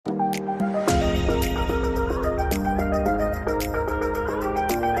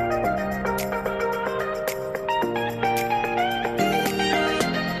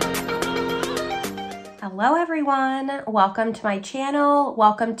everyone, welcome to my channel.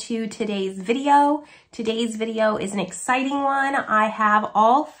 Welcome to today's video. Today's video is an exciting one. I have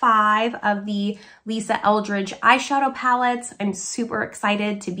all 5 of the Lisa Eldridge eyeshadow palettes. I'm super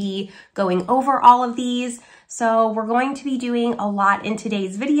excited to be going over all of these. So we're going to be doing a lot in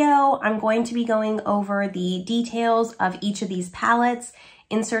today's video. I'm going to be going over the details of each of these palettes,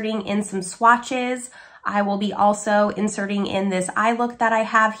 inserting in some swatches. I will be also inserting in this eye look that I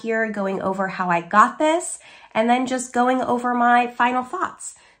have here, going over how I got this, and then just going over my final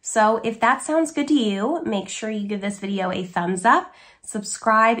thoughts. So if that sounds good to you, make sure you give this video a thumbs up,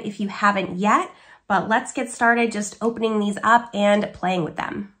 subscribe if you haven't yet, but let's get started just opening these up and playing with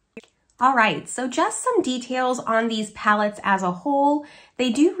them. All right, so just some details on these palettes as a whole. They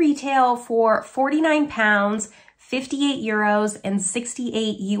do retail for £49, 58 euros, and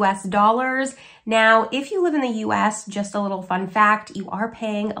 68 US dollars. Now, if you live in the US, just a little fun fact, you are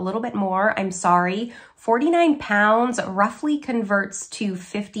paying a little bit more. I'm sorry. 49 pounds roughly converts to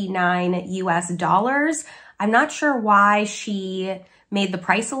 59 US dollars. I'm not sure why she made the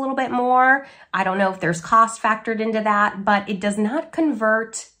price a little bit more. I don't know if there's cost factored into that, but it does not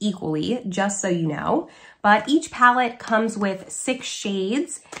convert equally, just so you know. But each palette comes with 6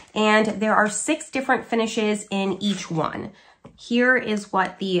 shades, and there are 6 different finishes in each one. Here is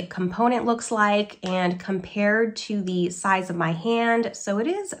what the component looks like, and compared to the size of my hand, so it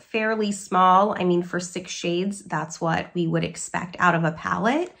is fairly small. I mean, for 6 shades, that's what we would expect out of a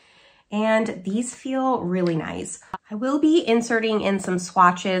palette. And these feel really nice. I will be inserting in some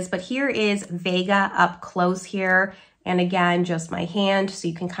swatches, but here is Vega up close here. And again, just my hand, so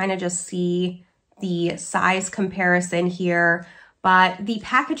you can kind of just see the size comparison here. But the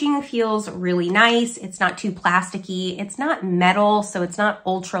packaging feels really nice. It's not too plasticky. It's not metal, so it's not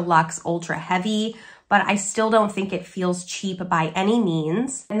ultra luxe, ultra heavy, but I still don't think it feels cheap by any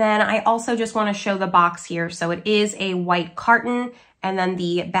means. And then I also just want to show the box here. So it is a white carton, and then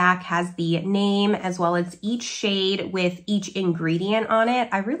the back has the name as well as each shade with each ingredient on it.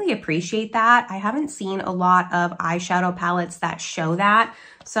 I really appreciate that. I haven't seen a lot of eyeshadow palettes that show that.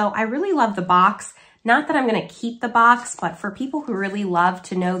 So I really love the box. Not that I'm gonna keep the box, but for people who really love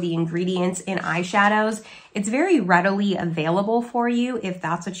to know the ingredients in eyeshadows, it's very readily available for you if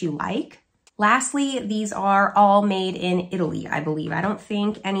that's what you like. Lastly, these are all made in Italy, I believe. I don't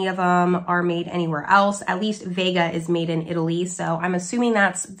think any of them are made anywhere else. At least Vega is made in Italy, so I'm assuming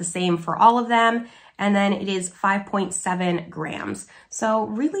that's the same for all of them. And then it is 5.7 grams. So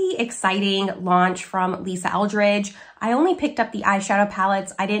really exciting launch from Lisa Eldridge. I only picked up the eyeshadow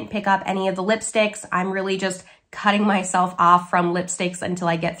palettes. I didn't pick up any of the lipsticks. I'm really just cutting myself off from lipsticks until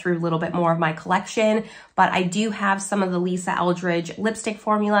I get through a little bit more of my collection. But I do have some of the Lisa Eldridge lipstick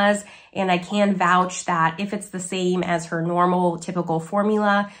formulas, and I can vouch that if it's the same as her normal, typical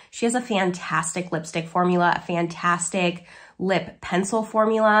formula, she has a fantastic lipstick formula, a fantastic lip pencil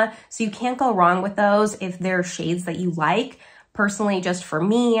formula. So you can't go wrong with those if they're shades that you like. Personally, just for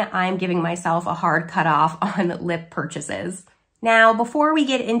me, I'm giving myself a hard cutoff on lip purchases. Now, before we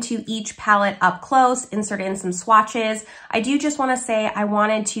get into each palette up close, insert in some swatches, I do just want to say I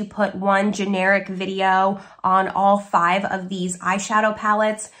wanted to put one generic video on all 5 of these eyeshadow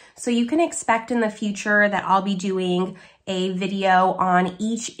palettes. So you can expect in the future that I'll be doing a video on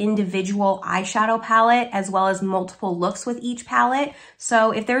each individual eyeshadow palette as well as multiple looks with each palette. So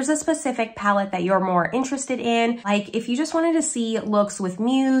if there's a specific palette that you're more interested in, like if you just wanted to see looks with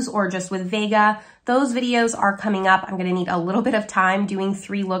Muse or just with Vega, those videos are coming up. I'm gonna need a little bit of time. Doing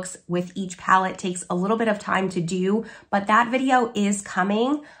 3 looks with each palette takes a little bit of time to do, but that video is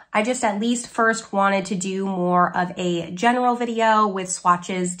coming. I just at least first wanted to do more of a general video with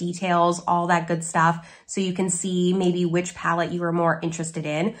swatches, details, all that good stuff, so you can see maybe which palette you are more interested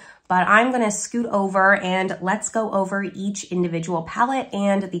in. But I'm gonna scoot over and let's go over each individual palette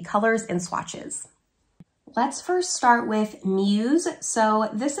and the colors and swatches. Let's first start with Muse. So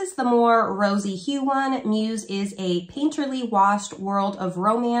this is the more rosy hue one. Muse is a painterly washed world of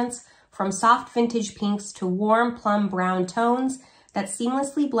romance, from soft vintage pinks to warm plum brown tones that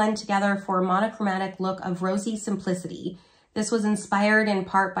seamlessly blend together for a monochromatic look of rosy simplicity. This was inspired in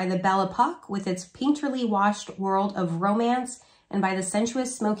part by the Belle Epoque with its painterly washed world of romance, and by the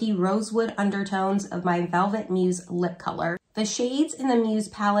sensuous smoky rosewood undertones of my Velvet Muse lip color. The shades in the Muse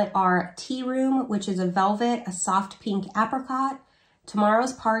palette are Tea Room, which is a velvet, a soft pink apricot,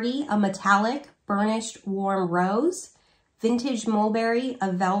 Tomorrow's Party, a metallic, burnished warm rose, Vintage Mulberry,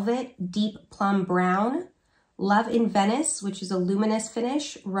 a velvet, deep plum brown, Love in Venice, which is a luminous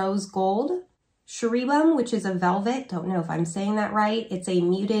finish, rose gold, Cherubim, which is a velvet, don't know if I'm saying that right, it's a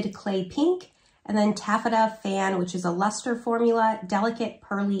muted clay pink, and then Taffeta Fan, which is a luster formula, delicate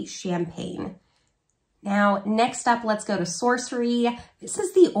pearly champagne. Now, next up, let's go to Sorcery. This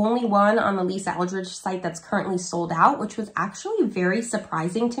is the only one on the Lisa Eldridge site that's currently sold out, which was actually very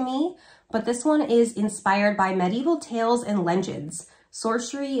surprising to me. But this one is inspired by medieval tales and legends.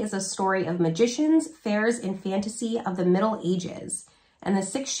 Sorcery is a story of magicians, fairs, and fantasy of the Middle Ages. And the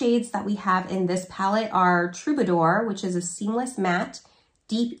 6 shades that we have in this palette are Troubadour, which is a seamless matte,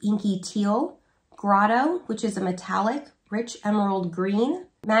 deep inky teal, Grotto, which is a metallic, rich emerald green,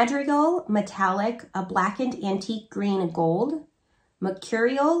 Madrigal, metallic, a blackened antique green gold,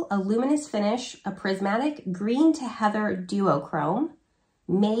 Mercurial, a luminous finish, a prismatic green to heather duochrome,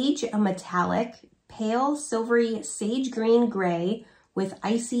 Mage, a metallic, pale silvery sage green gray with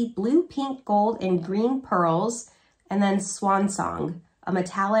icy blue, pink, gold, and green pearls, and then Swan Song, a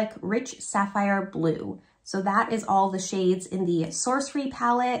metallic rich sapphire blue. So that is all the shades in the Sorcery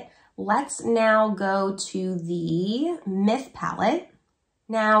palette. Let's now go to the Myth palette.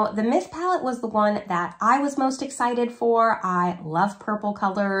 Now, the Myth palette was the one that I was most excited for. I love purple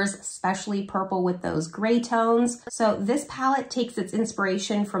colors, especially purple with those gray tones. So this palette takes its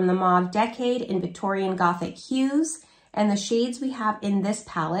inspiration from the Mauve Decade in Victorian Gothic hues. And the shades we have in this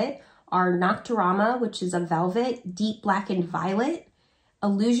palette are Nocturama, which is a velvet, deep blackened violet,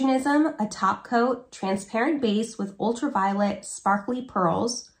 Illusionism, a top coat, transparent base with ultraviolet, sparkly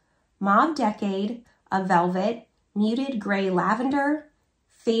pearls, Mauve Decade, a velvet, muted gray lavender,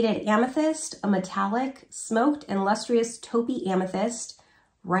 Faded Amethyst, a metallic, smoked and lustrous taupey amethyst,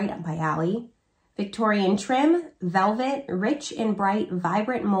 right up my alley. Victorian Trim, velvet, rich and bright,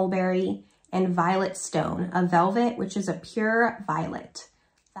 vibrant mulberry, and Violet Stone, a velvet, which is a pure violet.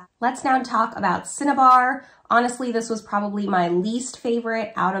 Let's now talk about Cinnabar. Honestly, this was probably my least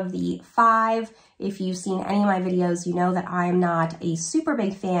favorite out of the 5. If you've seen any of my videos, you know that I'm not a super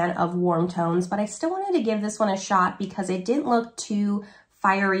big fan of warm tones, but I still wanted to give this one a shot because it didn't look too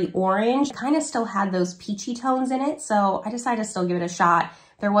fiery orange, kind of still had those peachy tones in it, so I decided to still give it a shot.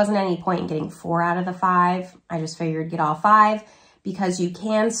 There wasn't any point in getting 4 out of the 5. I just figured get all 5 because you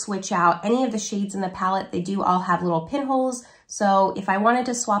can switch out any of the shades in the palette. They do all have little pinholes, so if I wanted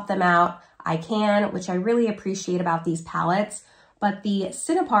to swap them out, I can, which I really appreciate about these palettes. But the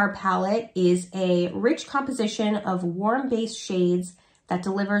Cinnabar palette is a rich composition of warm base shades that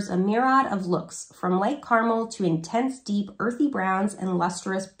delivers a myriad of looks, from light caramel to intense, deep, earthy browns and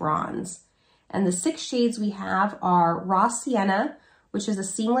lustrous bronze. And the 6 shades we have are Raw Sienna, which is a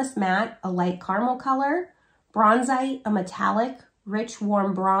seamless matte, a light caramel color, Bronzite, a metallic, rich,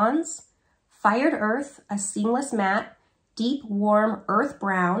 warm bronze, Fired Earth, a seamless matte, deep, warm earth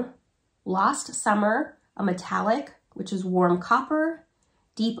brown, Lost Summer, a metallic, which is warm copper,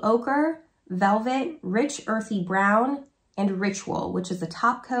 Deep Ochre, Velvet, rich, earthy brown, and Ritual, which is a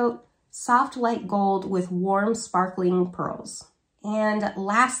top coat, soft light gold with warm sparkling pearls. And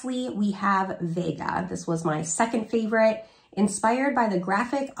lastly, we have Vega. This was my second favorite. Inspired by the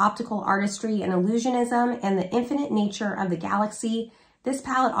graphic, optical artistry and illusionism and the infinite nature of the galaxy, this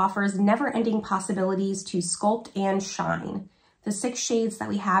palette offers never-ending possibilities to sculpt and shine. The 6 shades that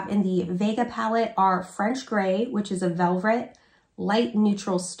we have in the Vega palette are French Gray, which is a velvet, light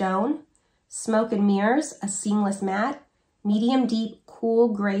neutral stone, Smoke and Mirrors, a seamless matte, medium deep cool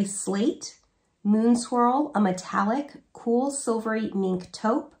gray slate, Moon Swirl, a metallic, cool silvery mink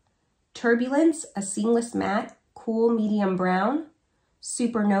taupe, Turbulence, a seamless matte, cool medium brown,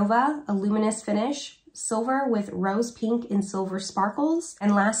 Supernova, a luminous finish, silver with rose pink and silver sparkles,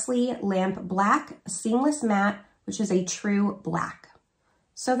 and lastly, Lamp Black, a seamless matte, which is a true black.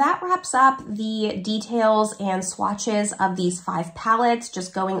 So that wraps up the details and swatches of these 5 palettes,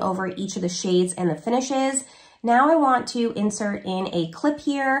 just going over each of the shades and the finishes. Now I want to insert in a clip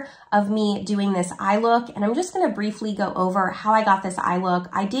here of me doing this eye look, and I'm just going to briefly go over how I got this eye look.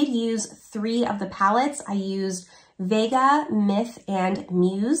 I did use 3 of the palettes. I used Vega, Myth, and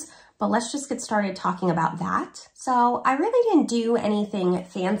Muse, but let's just get started talking about that. So I really didn't do anything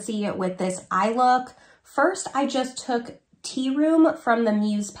fancy with this eye look. First, I just took Tea Room from the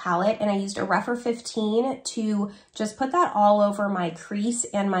Muse palette, and I used a Rephr 15 to just put that all over my crease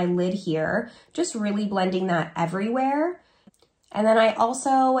and my lid here, just really blending that everywhere. And then I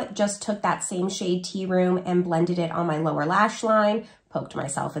also just took that same shade Tea Room and blended it on my lower lash line, poked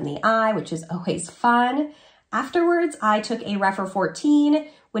myself in the eye, which is always fun. Afterwards, I took a Rephr 14,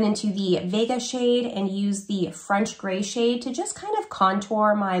 went into the Vega shade and used the French Gray shade to just kind of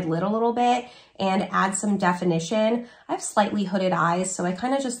contour my lid a little bit and add some definition. I have slightly hooded eyes, so I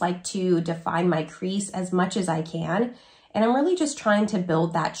kind of just like to define my crease as much as I can. And I'm really just trying to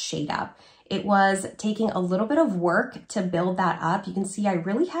build that shade up. It was taking a little bit of work to build that up. You can see I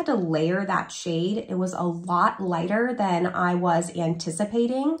really had to layer that shade. It was a lot lighter than I was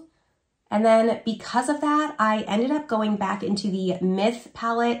anticipating. And then because of that, I ended up going back into the Myth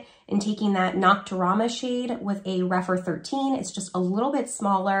palette and taking that Nocturama shade with a Refer 13. It's just a little bit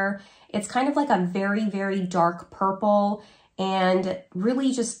smaller. It's kind of like a very, very dark purple and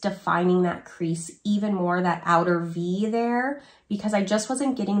really just defining that crease even more, that outer V there, because I just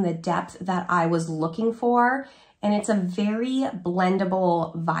wasn't getting the depth that I was looking for. And it's a very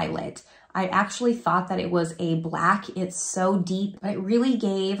blendable violet. I actually thought that it was a black. It's so deep, but it really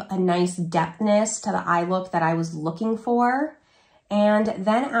gave a nice depthness to the eye look that I was looking for. And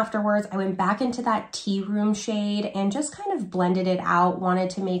then afterwards, I went back into that Tea Room shade and just kind of blended it out, wanted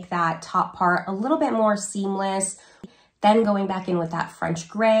to make that top part a little bit more seamless. Then going back in with that French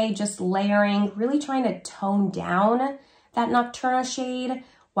Gray, just layering, really trying to tone down that Nocturna shade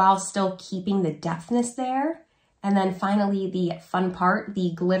while still keeping the depthness there. And then finally, the fun part,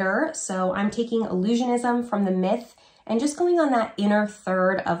 the glitter. So I'm taking Illusionism from the Myth and just going on that inner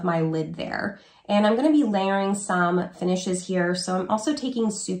third of my lid there. And I'm gonna be layering some finishes here. So I'm also taking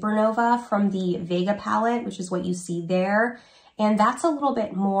Supernova from the Vega palette, which is what you see there. And that's a little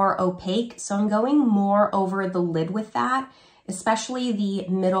bit more opaque. So I'm going more over the lid with that, especially the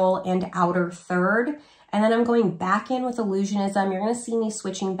middle and outer third. And then I'm going back in with Illusionism. You're gonna see me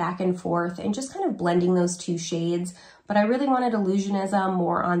switching back and forth and just kind of blending those two shades. But I really wanted Illusionism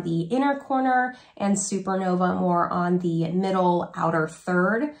more on the inner corner and Supernova more on the middle outer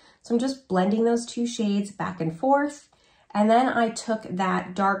third. So I'm just blending those two shades back and forth. And then I took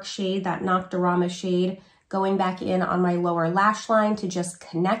that dark shade, that Nocturama shade, going back in on my lower lash line to just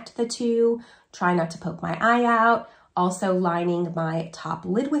connect the two, try not to poke my eye out. Also lining my top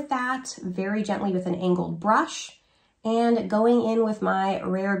lid with that, very gently with an angled brush, and going in with my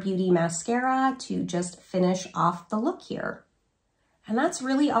Rare Beauty mascara to just finish off the look here. And that's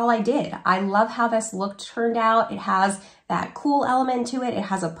really all I did. I love how this look turned out. It has that cool element to it. It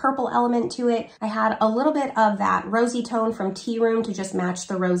has a purple element to it. I had a little bit of that rosy tone from Tea Room to just match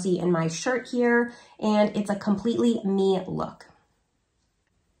the rosy in my shirt here, and it's a completely me look.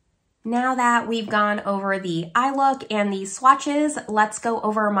 Now that we've gone over the eye look and the swatches, let's go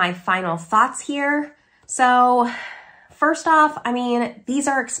over my final thoughts here. So first off, I mean, these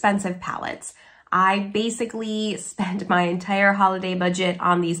are expensive palettes. I basically spent my entire holiday budget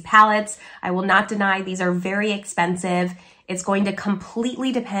on these palettes. I will not deny these are very expensive. It's going to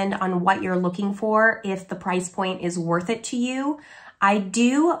completely depend on what you're looking for, if the price point is worth it to you. I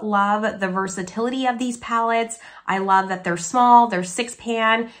do love the versatility of these palettes. I love that they're small, they're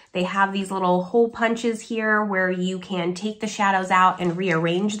 6-pan. They have these little hole punches here where you can take the shadows out and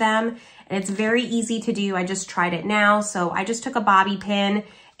rearrange them. And it's very easy to do. I just tried it now. So I just took a bobby pin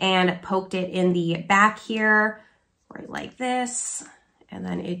and poked it in the back here, right like this. And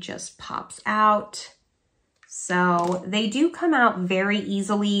then it just pops out. So they do come out very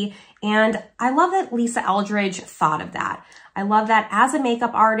easily. And I love that Lisa Eldridge thought of that. I love that as a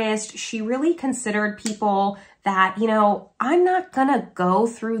makeup artist, she really considered people that, you know, I'm not gonna go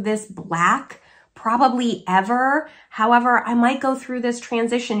through this black probably ever. However, I might go through this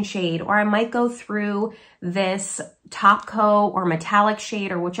transition shade, or I might go through this top coat or metallic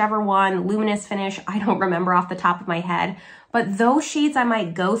shade, or whichever one, luminous finish, I don't remember off the top of my head. But those shades I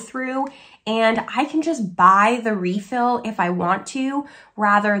might go through, and I can just buy the refill if I want to,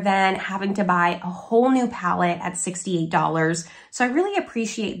 rather than having to buy a whole new palette at $68. So I really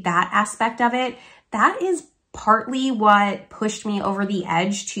appreciate that aspect of it. That is partly what pushed me over the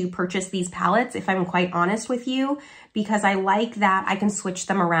edge to purchase these palettes, if I'm quite honest with you, because I like that I can switch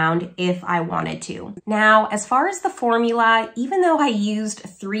them around if I wanted to. Now, as far as the formula, even though I used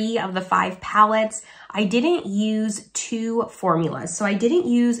 3 of the 5 palettes, I didn't use 2 formulas. So I didn't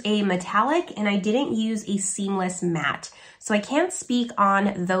use a metallic and I didn't use a seamless matte. So I can't speak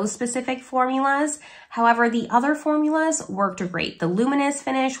on those specific formulas. However, the other formulas worked great. The luminous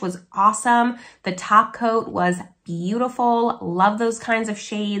finish was awesome. The top coat was beautiful. Love those kinds of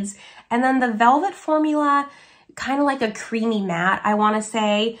shades. And then the velvet formula, kind of like a creamy matte, I want to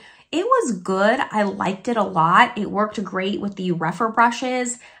say. It was good. I liked it a lot. It worked great with the Refer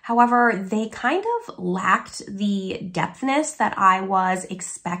brushes. However, they kind of lacked the depthness that I was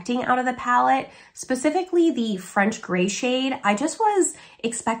expecting out of the palette, specifically the French Gray shade. I just was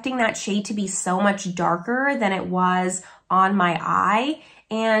expecting that shade to be so much darker than it was on my eye.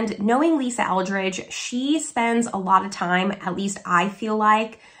 And knowing Lisa Eldridge, she spends a lot of time, at least I feel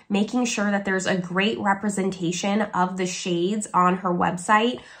like, making sure that there's a great representation of the shades on her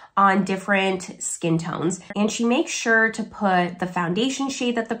website. on different skin tones. And she makes sure to put the foundation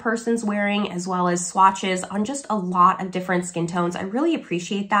shade that the person's wearing as well as swatches on just a lot of different skin tones. I really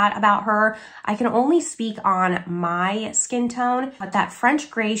appreciate that about her. I can only speak on my skin tone, but that French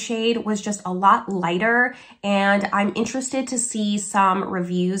gray shade was just a lot lighter, and I'm interested to see some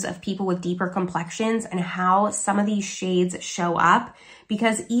reviews of people with deeper complexions and how some of these shades show up,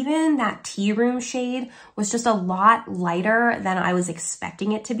 because even that tea room shade was just a lot lighter than I was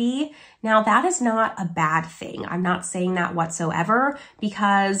expecting it to be. Now, that is not a bad thing. I'm not saying that whatsoever,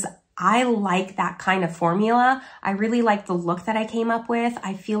 because I like that kind of formula. I really like the look that I came up with.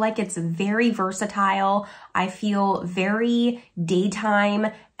 I feel like it's very versatile. I feel very daytime,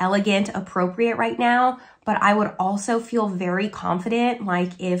 elegant, appropriate right now, but I would also feel very confident,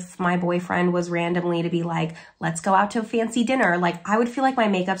 like if my boyfriend was randomly to be like, let's go out to a fancy dinner, like I would feel like my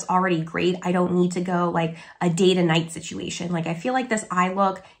makeup's already great. I don't need to go like a day to night situation. Like I feel like this eye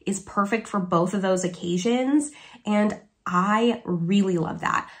look is perfect for both of those occasions, and I really love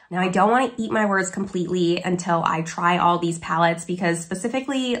that. Now, I don't want to eat my words completely until I try all these palettes, because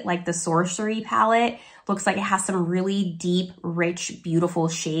specifically like the Sorcery palette looks like it has some really deep, rich, beautiful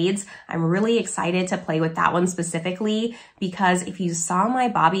shades. I'm really excited to play with that one specifically, because if you saw my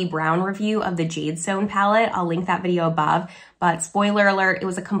Bobbi Brown review of the Jadestone palette, I'll link that video above, but spoiler alert, it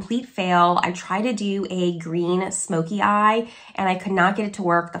was a complete fail. I tried to do a green smoky eye and I could not get it to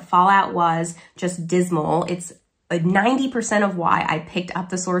work. The fallout was just dismal. It's 90% of why I picked up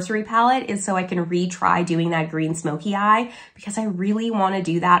the Sorcery palette is so I can retry doing that green smoky eye, because I really want to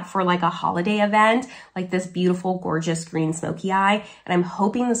do that for like a holiday event, like this beautiful, gorgeous green smoky eye. And I'm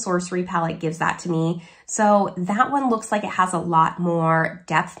hoping the Sorcery palette gives that to me. So that one looks like it has a lot more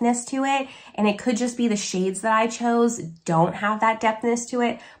depthness to it, and it could just be the shades that I chose don't have that depthness to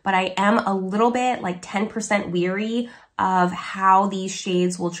it, but I am a little bit like 10% weary of how these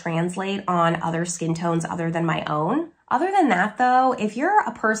shades will translate on other skin tones other than my own. Other than that though, if you're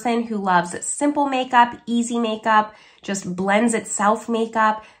a person who loves simple makeup, easy makeup, just blends itself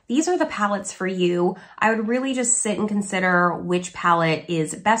makeup, these are the palettes for you. I would really just sit and consider which palette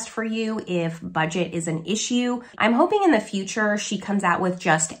is best for you if budget is an issue. I'm hoping in the future she comes out with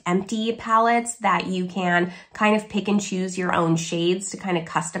just empty palettes that you can kind of pick and choose your own shades to kind of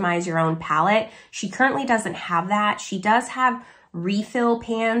customize your own palette. She currently doesn't have that. She does have refill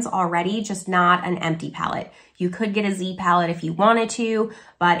pans already, just not an empty palette. You could get a Z palette if you wanted to,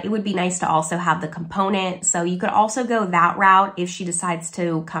 but it would be nice to also have the component. So you could also go that route if she decides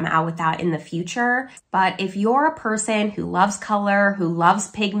to come out with that in the future. But if you're a person who loves color, who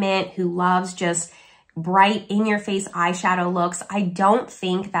loves pigment, who loves just bright in-your-face eyeshadow looks, I don't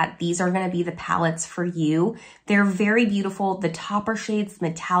think that these are going to be the palettes for you. They're very beautiful. The topper shades,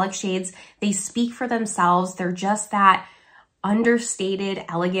 metallic shades, they speak for themselves. They're just that understated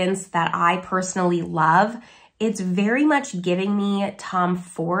elegance that I personally love. It's very much giving me Tom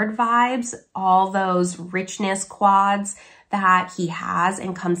Ford vibes, all those richness quads that he has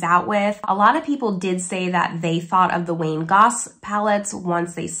and comes out with. A lot of people did say that they thought of the Wayne Goss palettes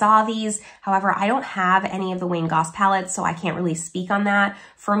once they saw these. However, I don't have any of the Wayne Goss palettes, so I can't really speak on that.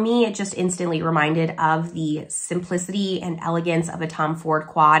 For me, it just instantly reminded of the simplicity and elegance of a Tom Ford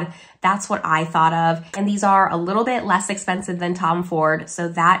quad. That's what I thought of. And these are a little bit less expensive than Tom Ford, so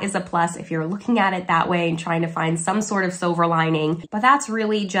that is a plus if you're looking at it that way and trying to find some sort of silver lining. But that's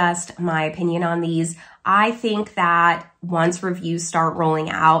really just my opinion on these. I think that once reviews start rolling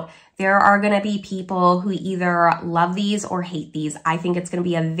out, there are going to be people who either love these or hate these. I think it's going to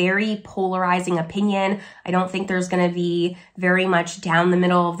be a very polarizing opinion. I don't think there's going to be very much down the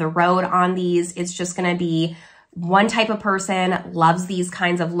middle of the road on these. It's just going to be one type of person loves these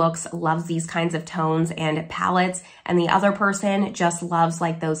kinds of looks, loves these kinds of tones and palettes, and the other person just loves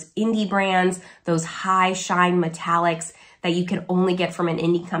like those indie brands, those high shine metallics that you can only get from an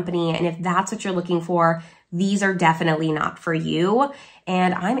indie company. And if that's what you're looking for, these are definitely not for you.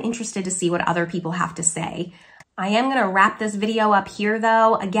 And I'm interested to see what other people have to say. I am going to wrap this video up here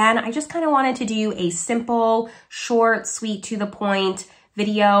though. Again, I just kind of wanted to do a simple, short, sweet, to the point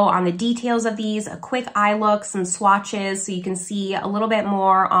video on the details of these, a quick eye look, some swatches, so you can see a little bit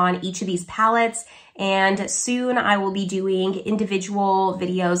more on each of these palettes. And soon I will be doing individual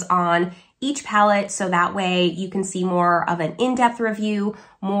videos on each palette, so that way you can see more of an in-depth review,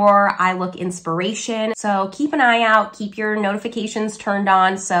 more eye look inspiration. So keep an eye out, keep your notifications turned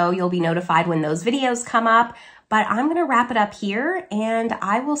on so you'll be notified when those videos come up. But I'm gonna wrap it up here and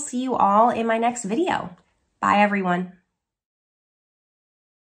I will see you all in my next video. Bye everyone.